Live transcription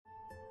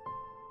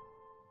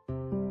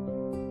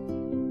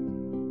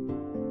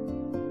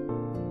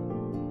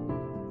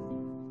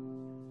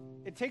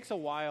It takes a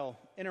while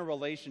in a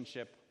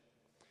relationship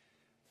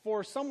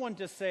for someone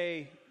to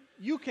say,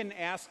 you can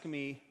ask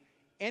me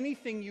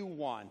anything you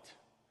want,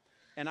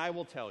 and I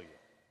will tell you.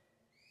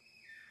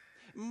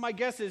 My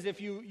guess is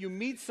if you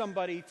meet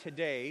somebody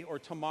today or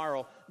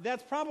tomorrow,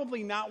 that's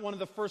probably not one of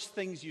the first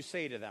things you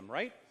say to them,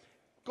 right?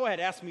 Go ahead,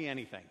 ask me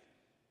anything.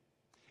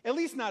 At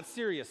least not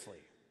seriously.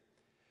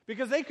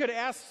 Because they could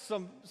ask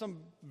some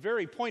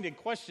very pointed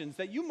questions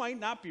that you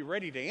might not be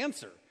ready to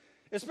answer,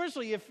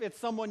 especially if it's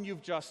someone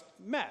you've just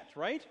met,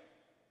 right?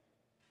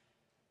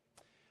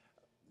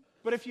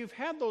 But if you've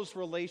had those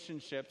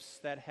relationships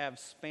that have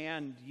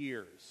spanned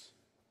years,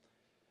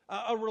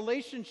 a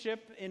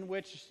relationship in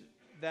which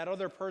that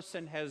other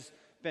person has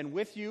been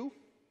with you,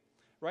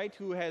 right,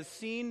 who has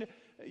seen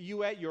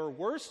you at your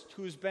worst,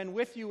 who's been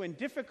with you in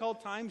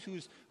difficult times,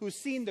 who's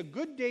seen the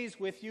good days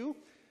with you,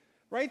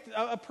 right,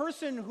 a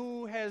person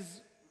who has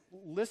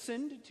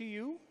listened to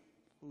you,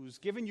 who's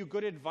given you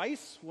good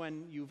advice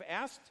when you've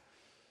asked,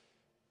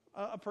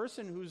 a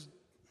person who's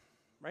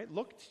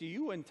looked to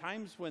you in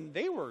times when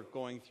they were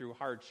going through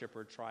hardship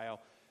or trial.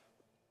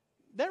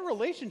 That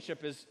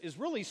relationship is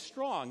really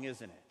strong,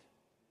 isn't it?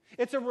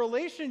 It's a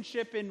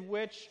relationship in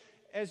which,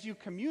 as you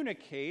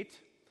communicate,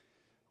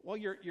 well,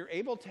 you're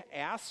able to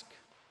ask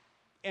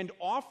and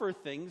offer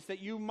things that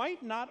you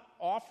might not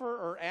offer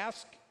or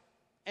ask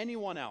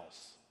anyone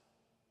else.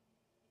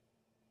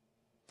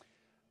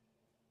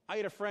 I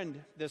had a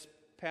friend this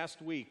past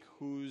week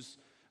who's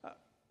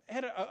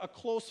had a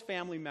close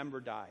family member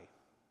die.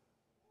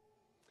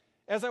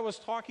 As I was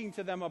talking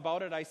to them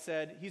about it, I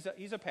said,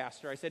 he's a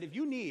pastor. I said, if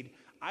you need,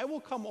 I will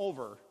come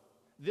over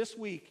this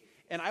week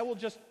and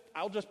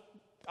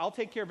I'll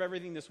take care of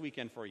everything this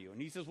weekend for you.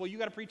 And he says, well, you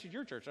got to preach at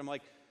your church. I'm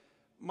like,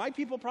 my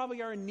people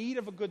probably are in need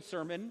of a good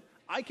sermon.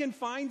 I can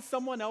find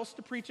someone else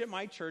to preach at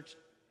my church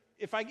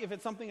if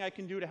it's something I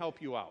can do to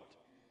help you out.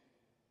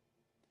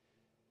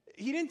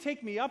 He didn't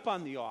take me up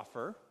on the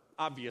offer,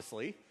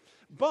 obviously,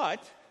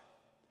 but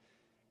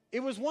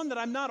it was one that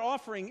I'm not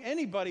offering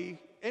anybody,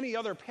 any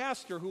other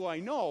pastor who I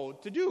know,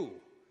 to do.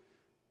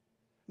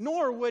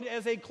 Nor would,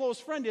 as a close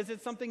friend, is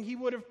it something he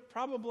would have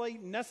probably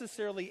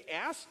necessarily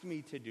asked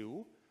me to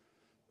do,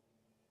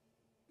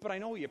 but I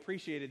know he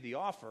appreciated the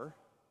offer.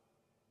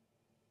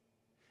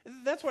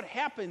 That's what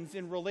happens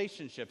in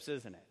relationships,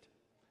 isn't it?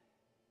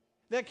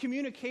 That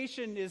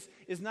communication is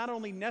not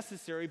only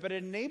necessary, but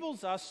it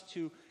enables us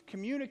to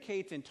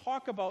communicate and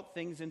talk about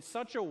things in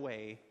such a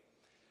way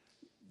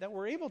that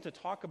we're able to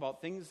talk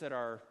about things that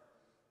are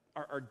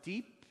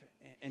deep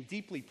and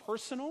deeply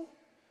personal.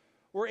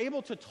 We're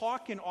able to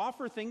talk and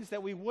offer things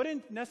that we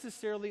wouldn't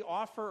necessarily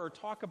offer or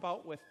talk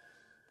about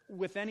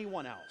with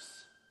anyone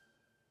else.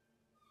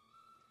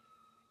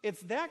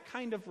 It's that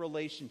kind of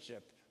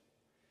relationship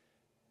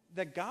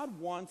that God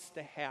wants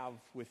to have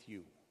with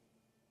you.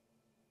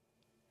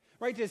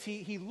 Right? As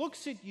he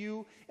looks at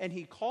you and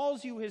he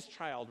calls you his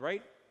child,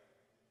 right?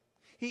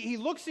 He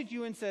looks at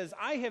you and says,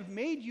 I have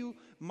made you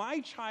my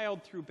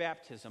child through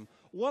baptism.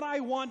 What I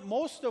want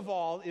most of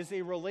all is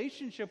a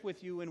relationship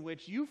with you in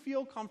which you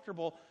feel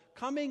comfortable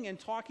coming and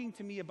talking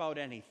to me about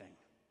anything.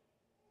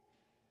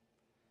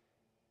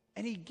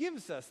 And he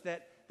gives us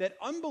that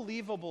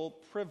unbelievable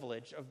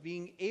privilege of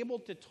being able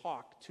to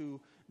talk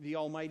to the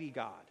Almighty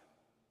God.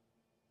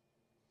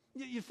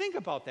 You think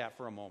about that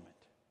for a moment.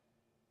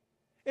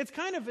 It's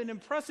kind of an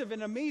impressive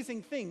and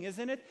amazing thing,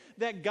 isn't it?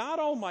 That God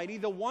Almighty,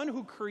 the one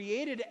who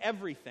created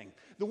everything,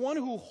 the one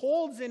who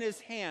holds in his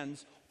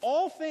hands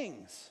all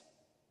things,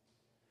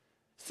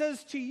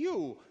 says to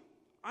you,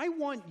 I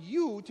want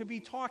you to be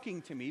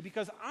talking to me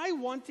because I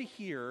want to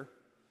hear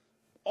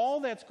all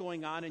that's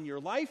going on in your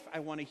life. I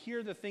want to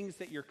hear the things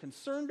that you're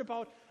concerned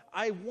about.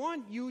 I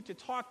want you to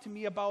talk to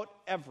me about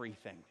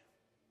everything.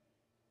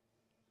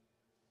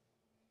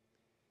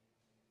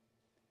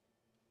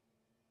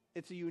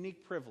 It's a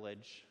unique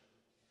privilege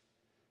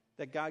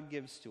that God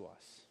gives to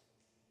us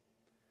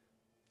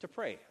to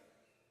pray.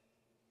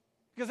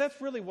 Because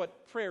that's really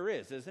what prayer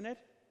is, isn't it?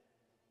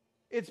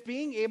 It's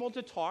being able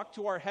to talk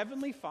to our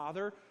Heavenly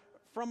Father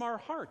from our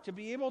heart, to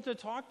be able to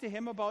talk to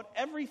him about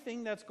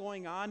everything that's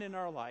going on in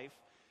our life.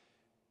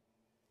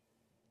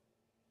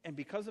 And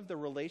because of the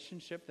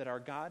relationship that our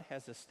God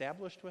has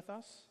established with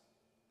us,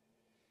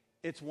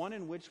 it's one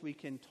in which we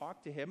can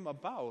talk to him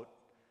about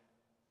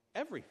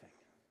everything.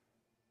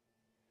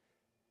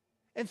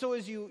 And so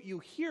as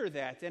you hear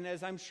that, and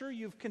as I'm sure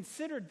you've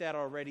considered that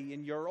already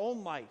in your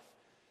own life,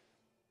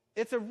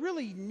 it's a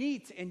really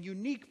neat and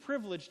unique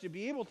privilege to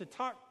be able to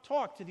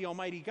talk to the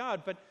Almighty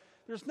God, but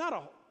there's not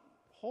a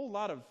whole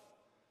lot of,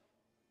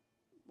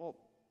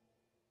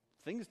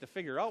 things to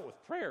figure out with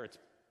prayer. It's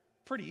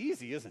pretty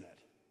easy, isn't it?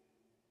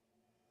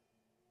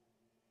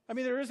 I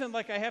mean, there isn't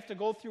like I have to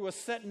go through a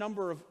set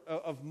number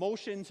of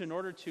motions in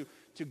order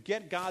to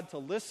get God to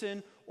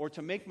listen or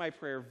to make my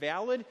prayer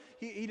valid.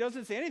 He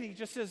doesn't say anything. He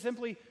just says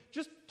simply,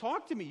 just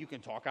talk to me. You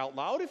can talk out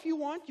loud if you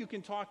want. You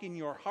can talk in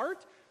your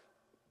heart.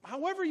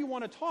 However you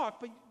want to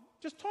talk, but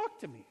just talk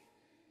to me.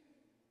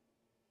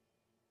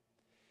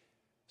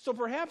 So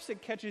perhaps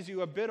it catches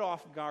you a bit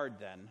off guard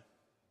then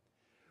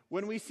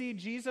when we see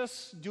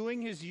Jesus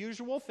doing his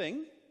usual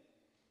thing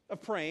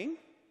of praying,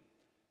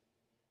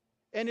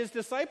 and his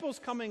disciples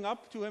coming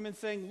up to him and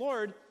saying,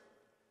 Lord,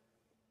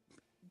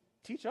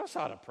 teach us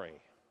how to pray.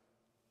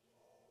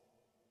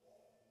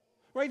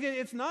 Right?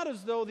 It's not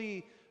as though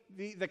the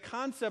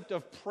concept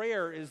of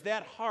prayer is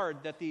that hard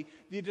that the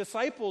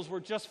disciples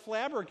were just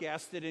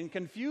flabbergasted and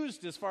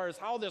confused as far as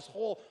how this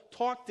whole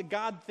talk to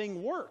God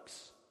thing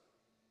works.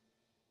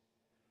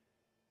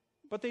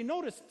 But they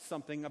noticed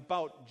something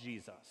about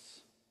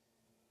Jesus.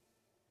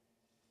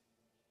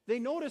 They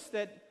noticed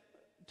that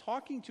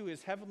talking to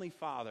his heavenly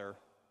Father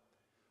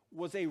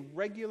was a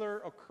regular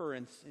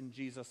occurrence in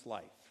Jesus'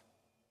 life.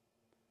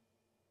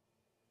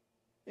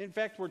 In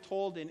fact, we're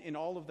told in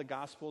all of the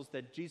Gospels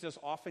that Jesus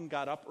often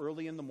got up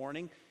early in the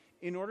morning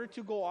in order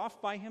to go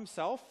off by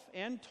himself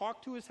and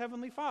talk to his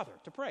heavenly Father,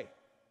 to pray.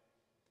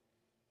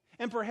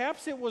 And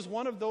perhaps it was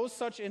one of those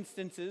such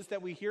instances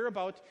that we hear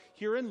about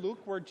here in Luke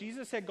where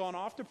Jesus had gone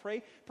off to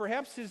pray.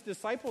 Perhaps his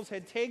disciples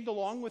had tagged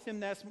along with him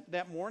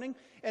that morning,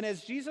 and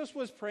as Jesus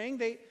was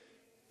praying,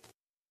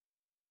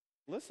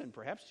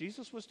 perhaps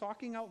Jesus was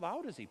talking out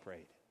loud as he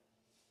prayed.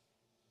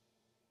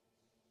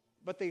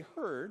 But they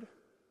heard,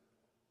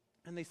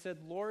 and they said,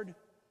 Lord,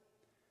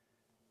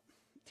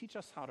 teach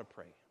us how to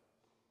pray.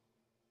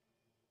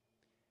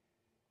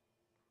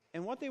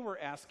 And what they were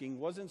asking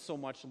wasn't so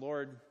much,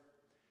 Lord,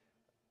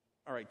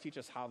 all right, teach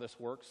us how this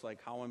works, like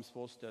how I'm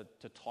supposed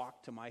to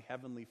talk to my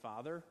heavenly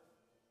Father,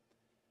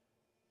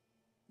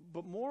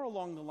 but more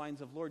along the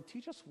lines of, Lord,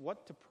 teach us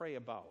what to pray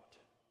about.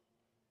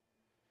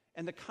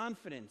 And the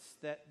confidence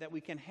that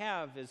we can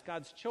have as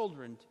God's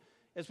children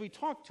as we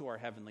talk to our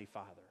heavenly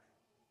Father.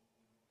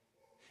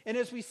 And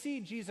as we see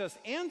Jesus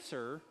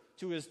answer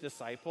to his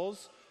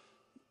disciples,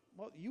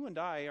 well, you and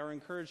I are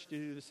encouraged to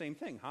do the same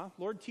thing, huh?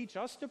 Lord, teach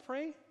us to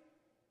pray.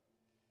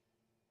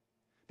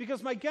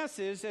 Because my guess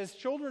is, as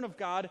children of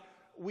God,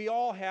 we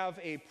all have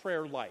a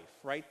prayer life,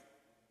 right?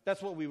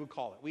 That's what we would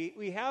call it.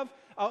 We have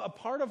a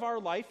part of our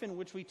life in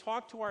which we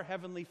talk to our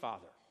heavenly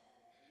Father.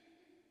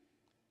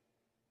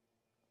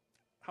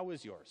 How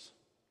is yours?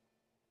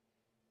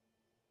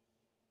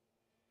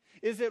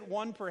 Is it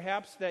one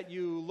perhaps that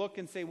you look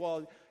and say,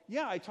 well,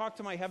 yeah, I talk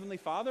to my heavenly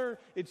Father.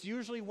 It's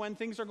usually when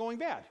things are going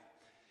bad.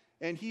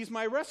 And he's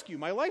my rescue,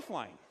 my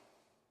lifeline.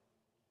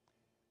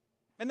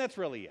 And that's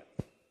really it.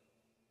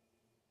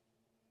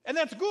 And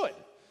that's good.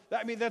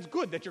 I mean, that's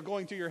good that you're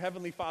going to your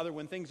heavenly Father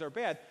when things are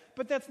bad.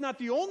 But that's not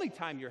the only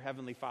time your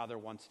heavenly Father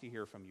wants to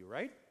hear from you,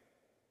 right?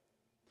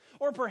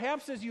 Or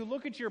perhaps as you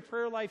look at your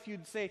prayer life,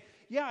 you'd say,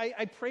 yeah,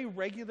 I pray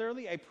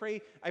regularly. I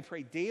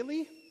pray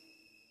daily.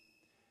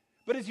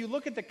 But as you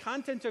look at the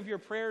content of your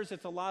prayers,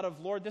 it's a lot of,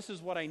 Lord, this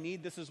is what I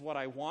need, this is what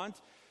I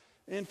want.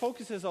 And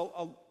focuses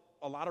a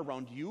lot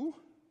around you.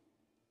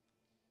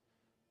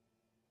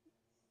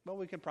 Well,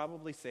 we can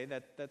probably say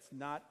that that's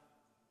not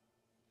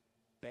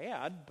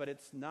bad, but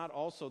it's not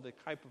also the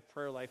type of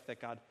prayer life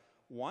that God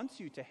wants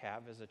you to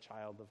have as a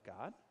child of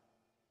God.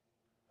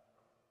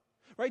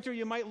 Right? Or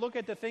you might look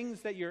at the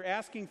things that you're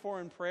asking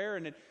for in prayer,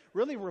 and it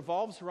really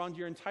revolves around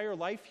your entire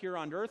life here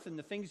on earth and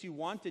the things you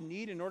want and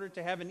need in order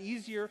to have an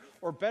easier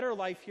or better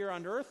life here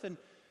on earth. And,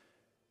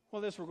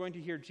 well, as we're going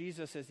to hear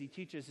Jesus as he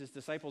teaches his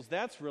disciples,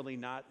 that's really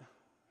not,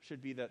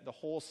 should be the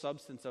whole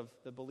substance of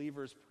the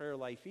believer's prayer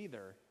life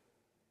either.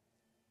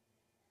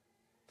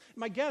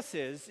 My guess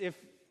is, if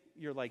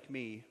you're like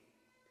me,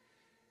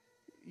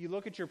 you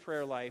look at your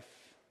prayer life,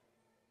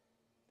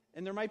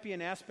 and there might be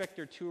an aspect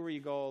or two where you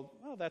go,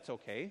 well, that's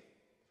okay.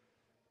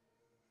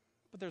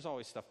 But there's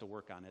always stuff to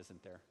work on,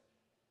 isn't there?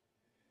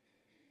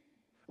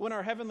 When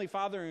our Heavenly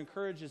Father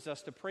encourages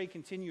us to pray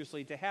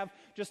continuously, to have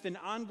just an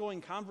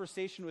ongoing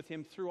conversation with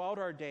him throughout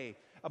our day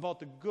about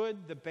the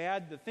good, the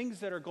bad, the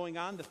things that are going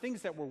on, the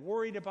things that we're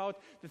worried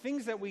about, the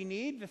things that we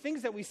need, the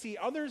things that we see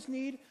others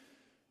need,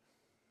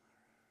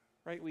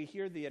 right? We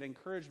hear the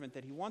encouragement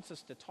that he wants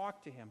us to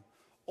talk to him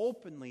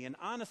openly and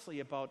honestly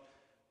about,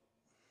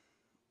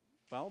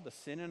 well, the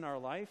sin in our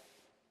life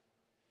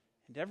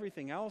and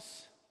everything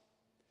else.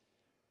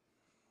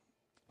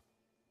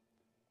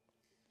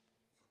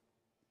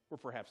 We're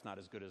perhaps not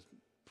as good as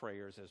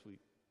prayers as we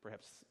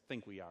perhaps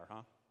think we are,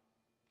 huh?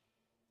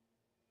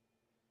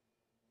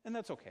 And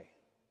that's okay.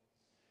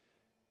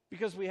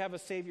 Because we have a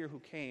Savior who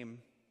came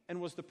and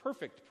was the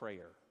perfect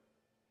prayer.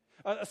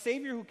 A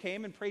Savior who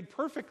came and prayed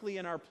perfectly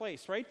in our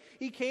place, right?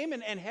 He came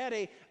and had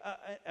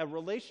a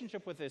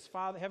relationship with his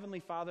Father,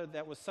 Heavenly Father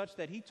that was such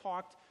that he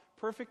talked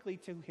perfectly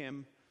to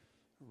him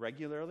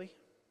regularly.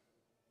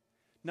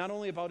 Not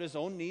only about his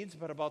own needs,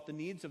 but about the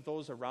needs of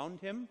those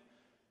around him.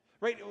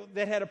 Right?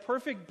 That had a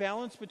perfect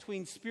balance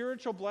between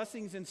spiritual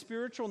blessings and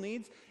spiritual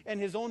needs and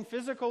his own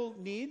physical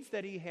needs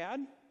that he had.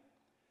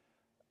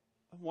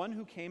 One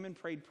who came and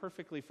prayed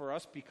perfectly for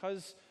us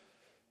because,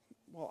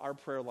 well, our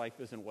prayer life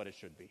isn't what it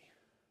should be.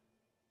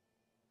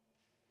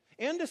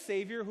 And a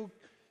Savior who,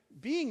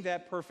 being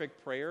that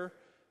perfect prayer,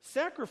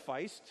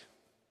 sacrificed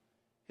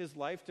his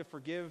life to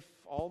forgive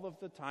all of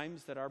the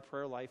times that our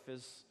prayer life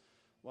is,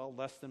 well,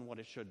 less than what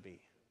it should be.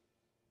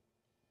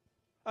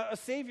 A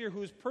Savior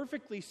who's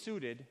perfectly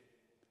suited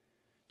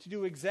to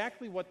do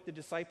exactly what the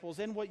disciples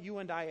and what you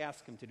and I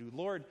ask him to do.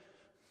 Lord,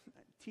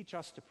 teach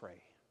us to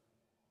pray.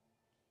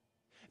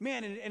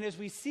 Man, and as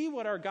we see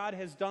what our God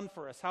has done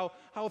for us,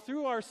 how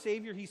through our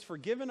Savior he's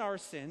forgiven our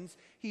sins,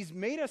 he's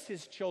made us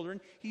his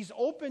children, he's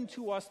opened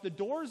to us the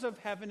doors of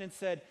heaven and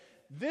said,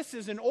 this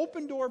is an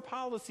open door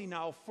policy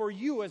now for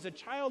you as a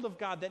child of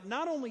God, that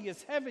not only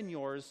is heaven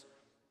yours,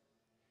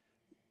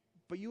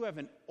 but you have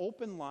an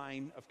open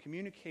line of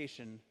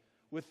communication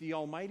with the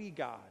Almighty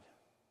God,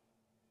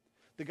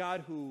 the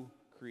God who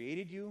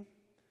created you,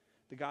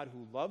 the God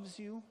who loves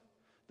you,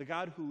 the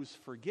God who's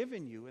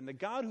forgiven you, and the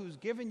God who's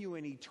given you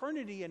an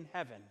eternity in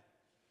heaven.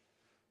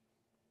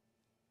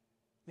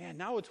 Man,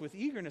 now it's with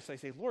eagerness I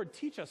say, Lord,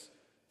 teach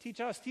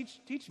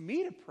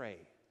me to pray.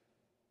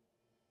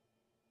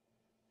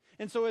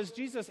 And so as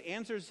Jesus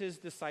answers his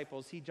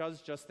disciples, he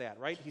does just that,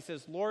 right? He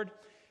says, Lord,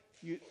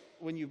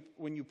 when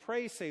you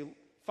pray, say,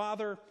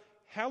 Father,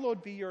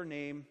 hallowed be your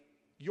name,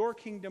 your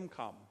kingdom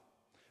come.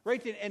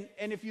 Right?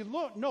 And if you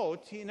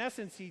note, in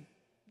essence, he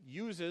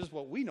uses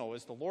what we know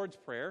as the Lord's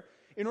Prayer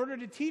in order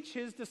to teach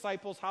his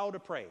disciples how to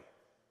pray.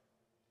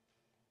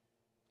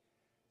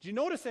 Do you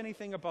notice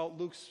anything about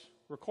Luke's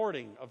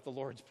recording of the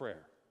Lord's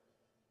Prayer?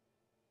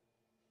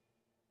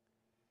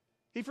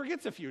 He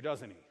forgets a few,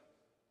 doesn't he?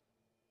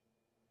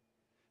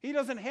 He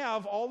doesn't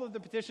have all of the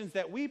petitions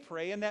that we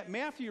pray and that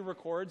Matthew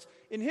records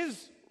in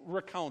his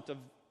recount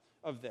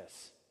of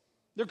this.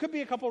 There could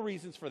be a couple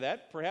reasons for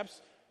that.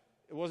 Perhaps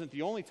it wasn't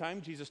the only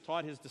time Jesus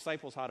taught his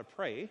disciples how to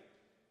pray.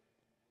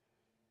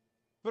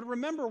 But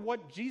remember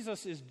what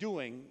Jesus is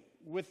doing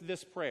with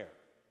this prayer.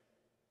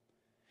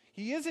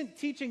 He isn't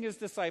teaching his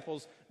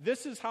disciples,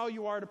 this is how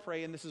you are to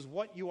pray and this is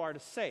what you are to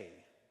say.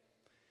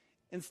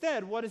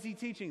 Instead, what is he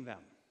teaching them?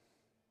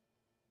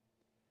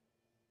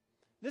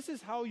 This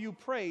is how you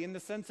pray in the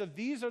sense of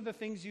these are the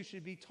things you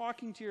should be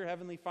talking to your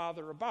Heavenly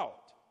Father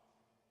about.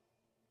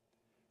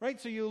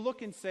 Right? So you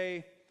look and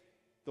say,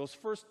 those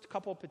first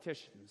couple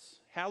petitions,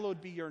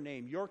 hallowed be your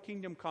name, your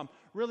kingdom come.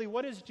 Really,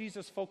 what is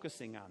Jesus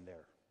focusing on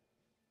there?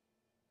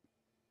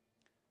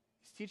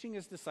 He's teaching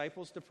his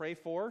disciples to pray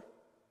for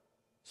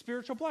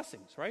spiritual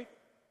blessings, right?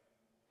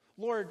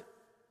 Lord,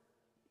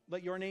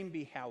 let your name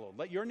be hallowed.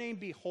 Let your name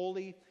be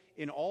holy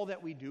in all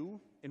that we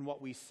do, in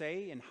what we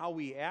say, and how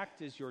we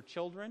act as your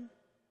children.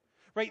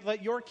 Right?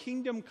 Let your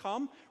kingdom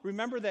come.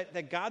 Remember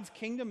that God's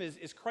kingdom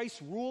is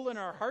Christ's rule in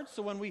our hearts.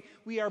 So when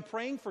we are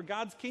praying for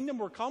God's kingdom,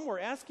 we're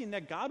asking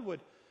that God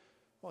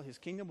his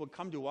kingdom would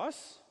come to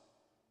us.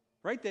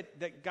 Right?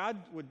 That God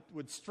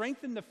would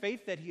strengthen the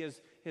faith that he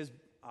has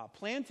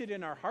planted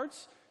in our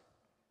hearts.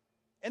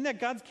 And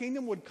that God's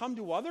kingdom would come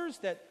to others.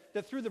 That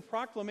through the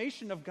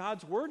proclamation of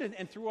God's word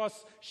and through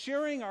us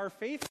sharing our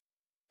faith,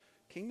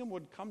 kingdom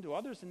would come to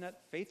others and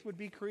that faith would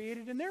be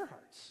created in their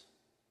hearts.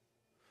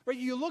 Right,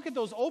 you look at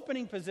those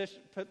opening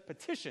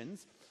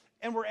petitions,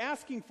 and we're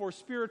asking for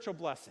spiritual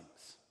blessings.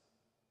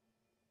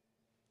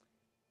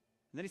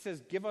 And then he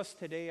says, give us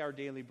today our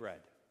daily bread.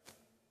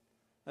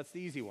 That's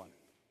the easy one.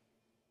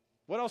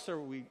 What else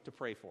are we to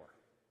pray for?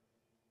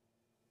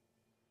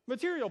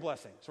 Material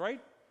blessings,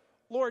 right?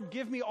 Lord,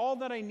 give me all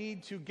that I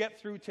need to get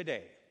through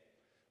today.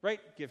 Right?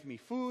 Give me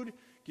food,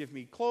 give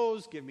me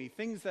clothes, give me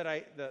things that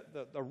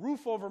the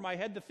roof over my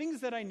head, the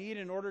things that I need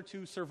in order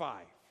to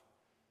survive.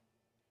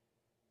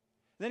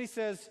 Then he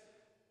says,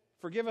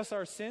 forgive us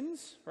our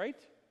sins, right?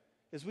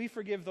 As we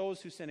forgive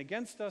those who sin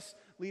against us,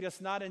 lead us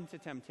not into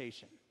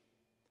temptation.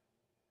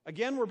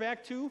 Again, we're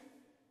back to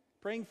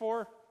praying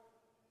for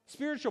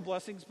spiritual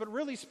blessings, but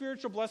really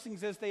spiritual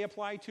blessings as they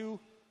apply to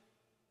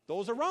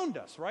those around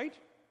us, right?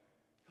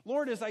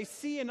 Lord, as I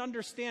see and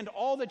understand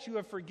all that you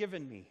have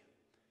forgiven me,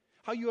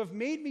 how you have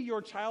made me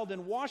your child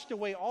and washed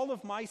away all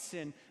of my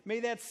sin,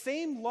 may that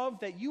same love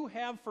that you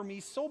have for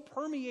me so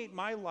permeate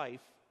my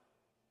life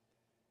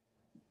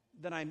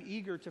that I'm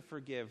eager to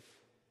forgive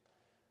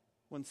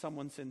when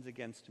someone sins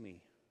against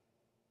me.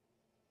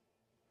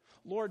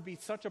 Lord, be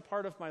such a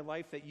part of my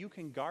life that you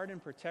can guard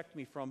and protect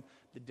me from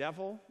the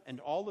devil and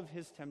all of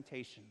his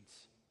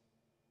temptations.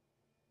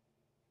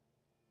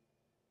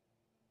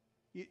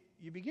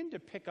 You begin to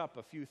pick up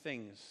a few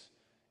things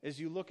as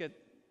you look at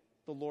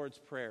the Lord's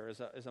Prayer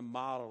as a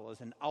model,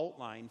 as an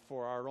outline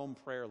for our own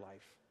prayer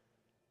life.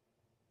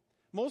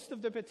 Most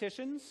of the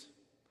petitions,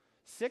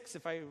 6,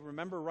 if I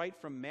remember right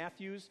from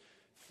Matthew's,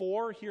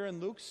 4 here in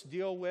Luke's,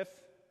 deal with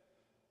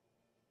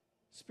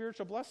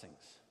spiritual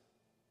blessings.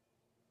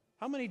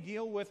 How many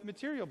deal with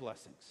material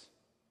blessings?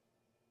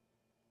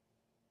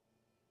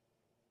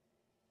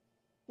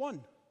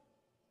 1.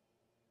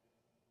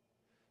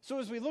 So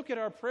as we look at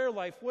our prayer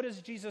life, what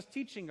is Jesus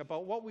teaching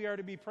about what we are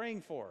to be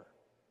praying for?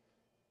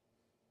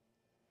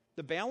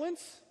 The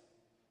balance?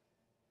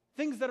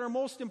 Things that are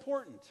most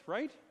important,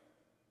 right?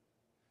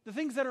 The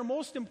things that are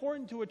most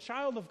important to a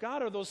child of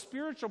God are those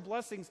spiritual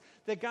blessings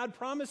that God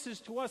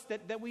promises to us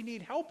that we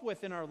need help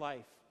with in our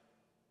life.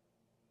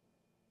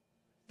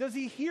 Does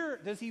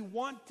he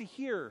want to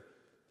hear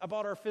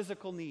about our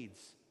physical needs?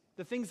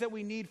 The things that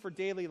we need for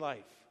daily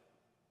life?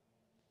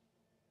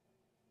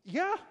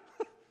 Yeah.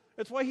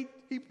 That's why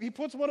he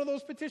puts one of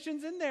those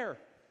petitions in there.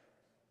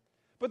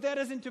 But that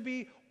isn't to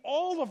be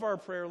all of our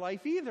prayer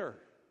life either.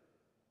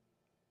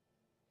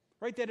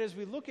 Right? That as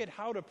we look at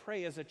how to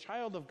pray as a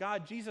child of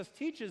God, Jesus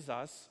teaches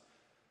us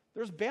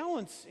there's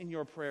balance in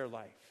your prayer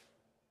life.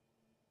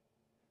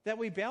 That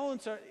we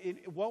balance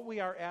what we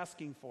are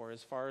asking for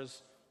as far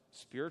as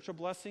spiritual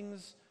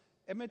blessings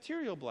and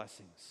material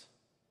blessings.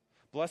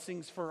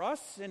 Blessings for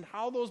us and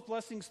how those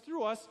blessings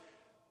through us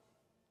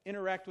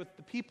interact with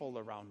the people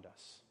around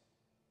us.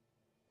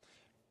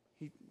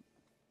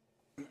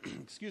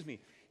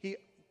 He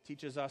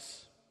teaches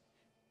us,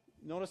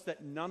 notice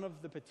that none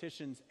of the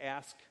petitions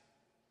ask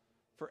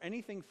for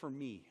anything for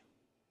me.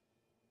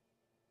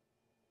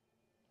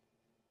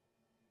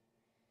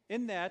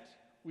 In that,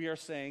 we are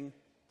saying,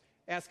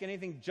 ask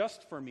anything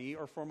just for me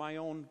or for my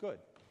own good.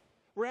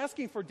 We're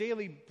asking for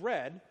daily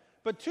bread,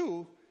 but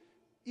two,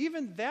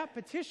 even that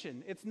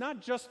petition, it's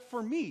not just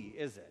for me,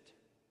 is it?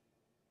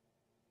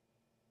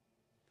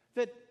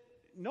 That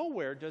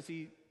nowhere does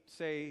he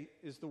say,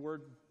 is the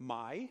word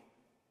my.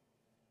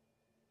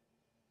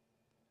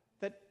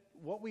 That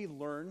what we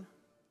learn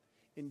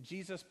in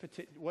Jesus,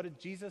 what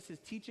Jesus is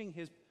teaching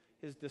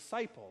his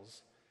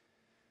disciples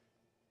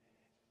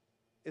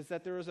is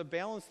that there is a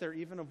balance there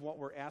even of what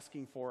we're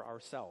asking for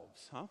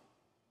ourselves,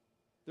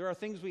 There are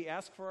things we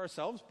ask for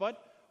ourselves,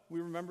 but we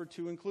remember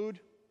to include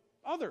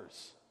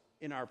others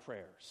in our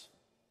prayers.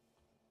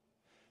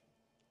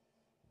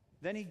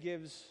 Then he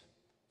gives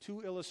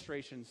two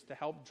illustrations to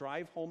help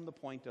drive home the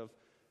point of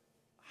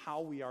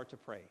how we are to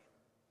pray.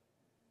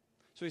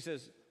 So he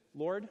says,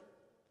 Lord,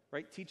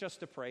 right, teach us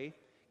to pray,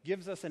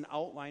 gives us an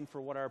outline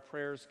for what our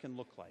prayers can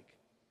look like,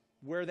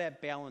 where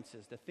that balance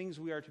is, the things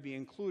we are to be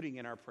including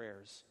in our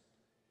prayers.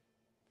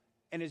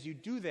 And as you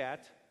do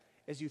that,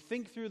 as you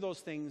think through those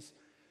things,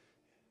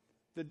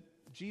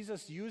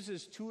 Jesus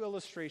uses two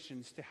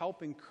illustrations to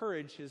help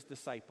encourage his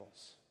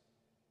disciples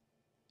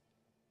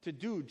to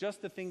do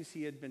just the things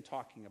he had been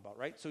talking about,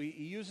 right? So he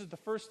uses the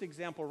first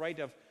example, right,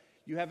 of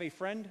you have a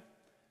friend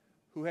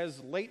who has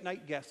late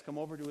night guests come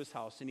over to his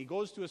house, and he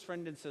goes to his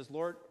friend and says,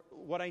 Lord,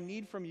 what I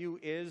need from you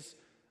is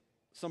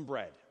some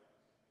bread,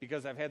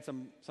 because I've had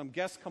some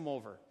guests come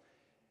over.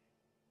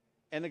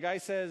 And the guy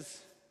says,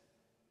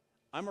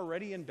 I'm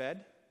already in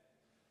bed.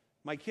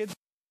 My kids,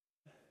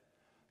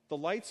 the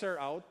lights are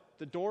out.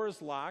 The door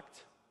is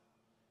locked.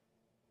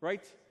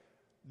 Right?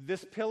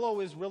 This pillow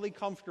is really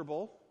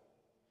comfortable.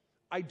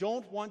 I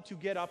don't want to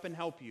get up and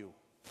help you.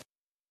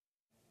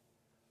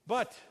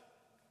 But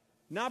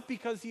not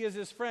because he is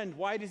his friend.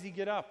 Why does he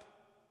get up?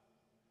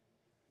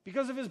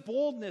 Because of his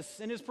boldness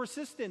and his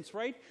persistence,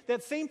 right?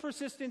 That same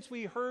persistence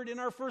we heard in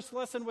our first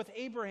lesson with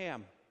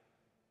Abraham.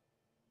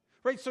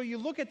 Right? So you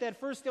look at that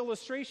first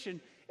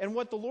illustration, and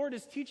what the Lord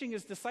is teaching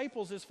his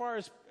disciples as far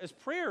as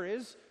prayer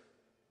is,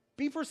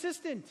 be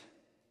persistent.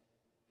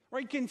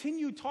 Right?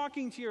 Continue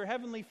talking to your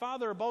Heavenly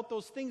Father about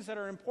those things that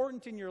are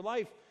important in your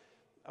life,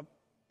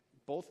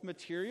 both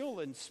material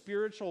and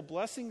spiritual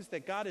blessings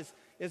that God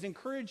has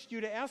encouraged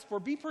you to ask for.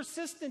 Be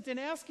persistent in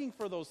asking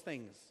for those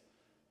things.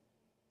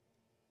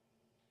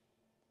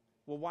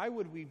 Well, why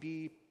would we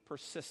be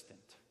persistent?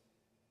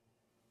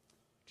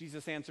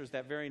 Jesus answers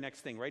that very next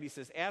thing, right? He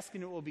says, ask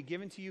and it will be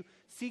given to you.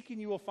 Seek and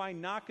you will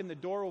find. Knock and the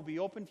door will be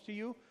opened to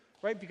you,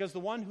 right? Because the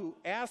one who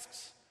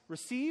asks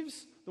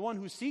receives, the one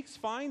who seeks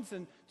finds,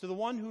 and to the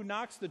one who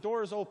knocks the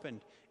door is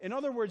opened. In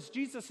other words,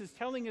 Jesus is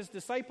telling his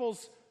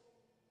disciples,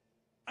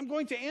 I'm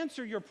going to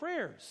answer your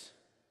prayers.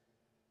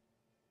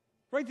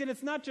 Right? That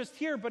it's not just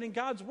here, but in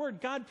God's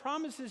word. God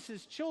promises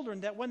his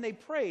children that when they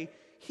pray,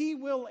 he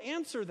will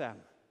answer them.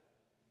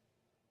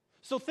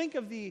 So think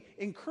of the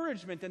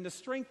encouragement and the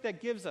strength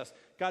that gives us.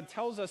 God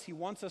tells us he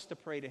wants us to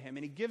pray to him,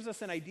 and he gives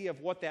us an idea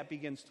of what that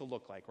begins to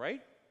look like,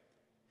 right?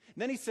 And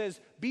then he says,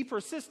 be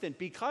persistent,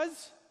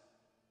 because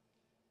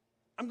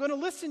I'm going to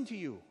listen to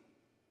you.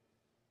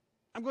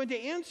 I'm going to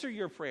answer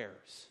your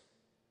prayers.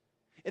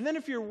 And then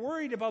if you're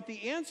worried about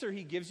the answer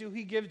he gives you,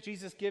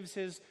 Jesus gives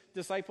his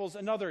disciples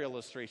another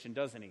illustration,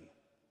 doesn't he?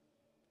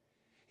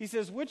 He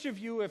says, which of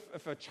you,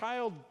 if a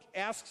child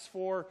asks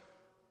for,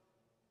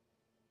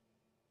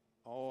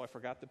 I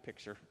forgot the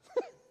picture.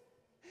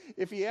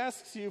 If he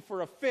asks you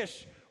for a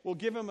fish, we'll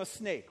give him a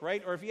snake,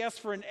 right? Or if he asks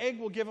for an egg,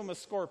 we'll give him a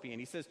scorpion.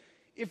 He says,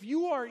 if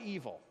you are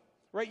evil,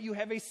 right, you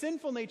have a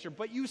sinful nature,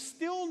 but you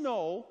still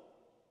know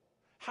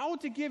how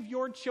to give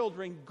your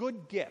children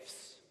good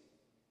gifts,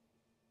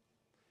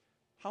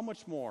 how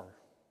much more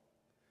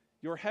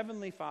your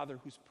heavenly Father,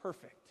 who's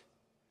perfect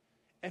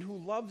and who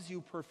loves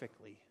you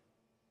perfectly,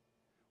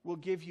 will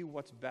give you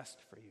what's best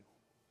for you.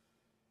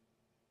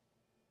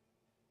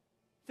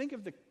 Think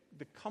of the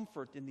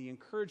comfort and the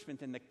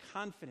encouragement and the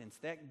confidence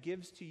that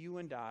gives to you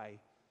and I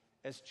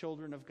as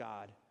children of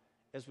God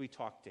as we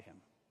talk to him.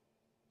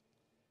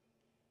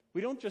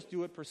 We don't just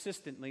do it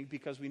persistently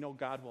because we know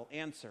God will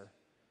answer,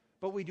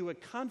 but we do it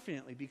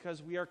confidently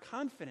because we are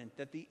confident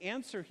that the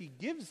answer he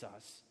gives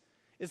us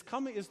is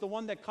the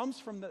one that comes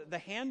from the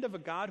hand of a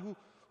God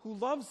who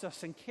loves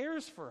us and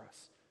cares for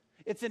us.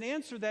 It's an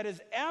answer that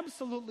is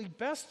absolutely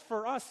best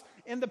for us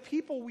and the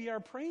people we are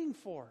praying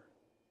for.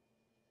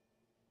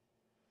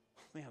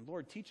 man,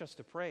 Lord, teach us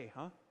to pray,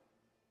 huh?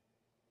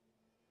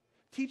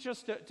 Teach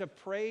us to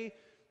pray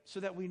so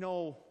that we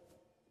know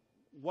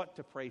what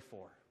to pray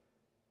for.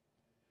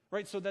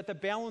 Right, so that the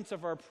balance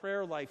of our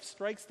prayer life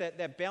strikes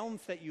that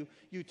balance that you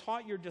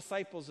taught your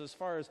disciples as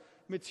far as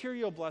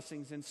material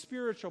blessings and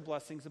spiritual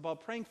blessings, about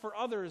praying for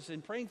others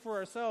and praying for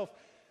ourselves.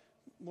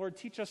 Lord,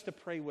 teach us to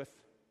pray with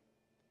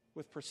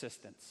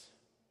persistence,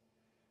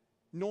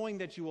 knowing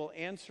that you will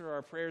answer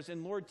our prayers.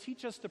 And Lord,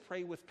 teach us to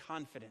pray with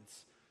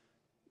confidence,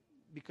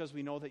 because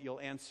we know that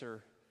you'll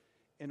answer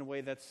in a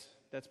way that's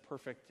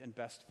perfect and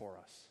best for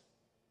us.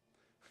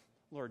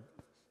 Lord,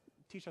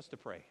 teach us to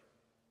pray.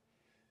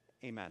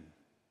 Amen.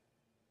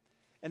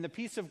 And the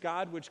peace of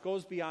God, which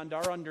goes beyond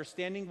our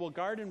understanding, will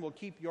guard and will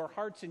keep your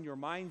hearts and your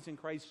minds in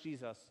Christ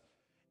Jesus.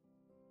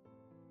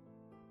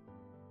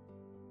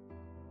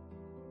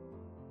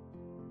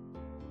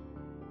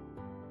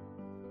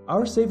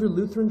 Our Savior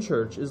Lutheran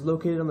Church is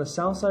located on the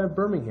south side of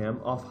Birmingham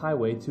off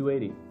Highway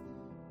 280.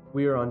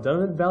 We are on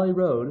Dunnet Valley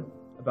Road,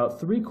 about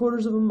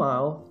 3/4 of a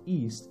mile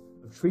east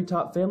of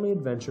Treetop Family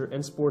Adventure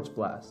and Sports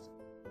Blast.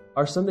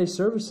 Our Sunday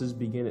services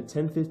begin at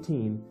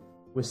 10:15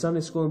 with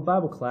Sunday School and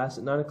Bible class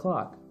at 9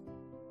 o'clock.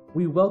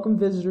 We welcome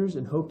visitors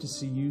and hope to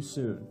see you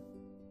soon.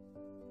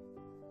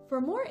 For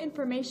more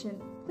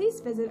information,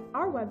 please visit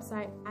our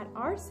website at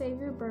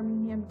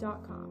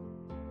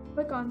oursaviorbirmingham.com.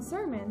 Click on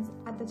Sermons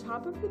at the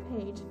top of the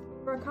page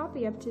for a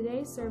copy of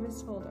today's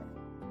service folder.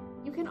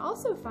 You can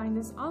also find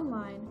us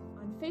online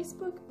on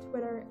Facebook,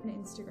 Twitter, and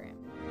Instagram.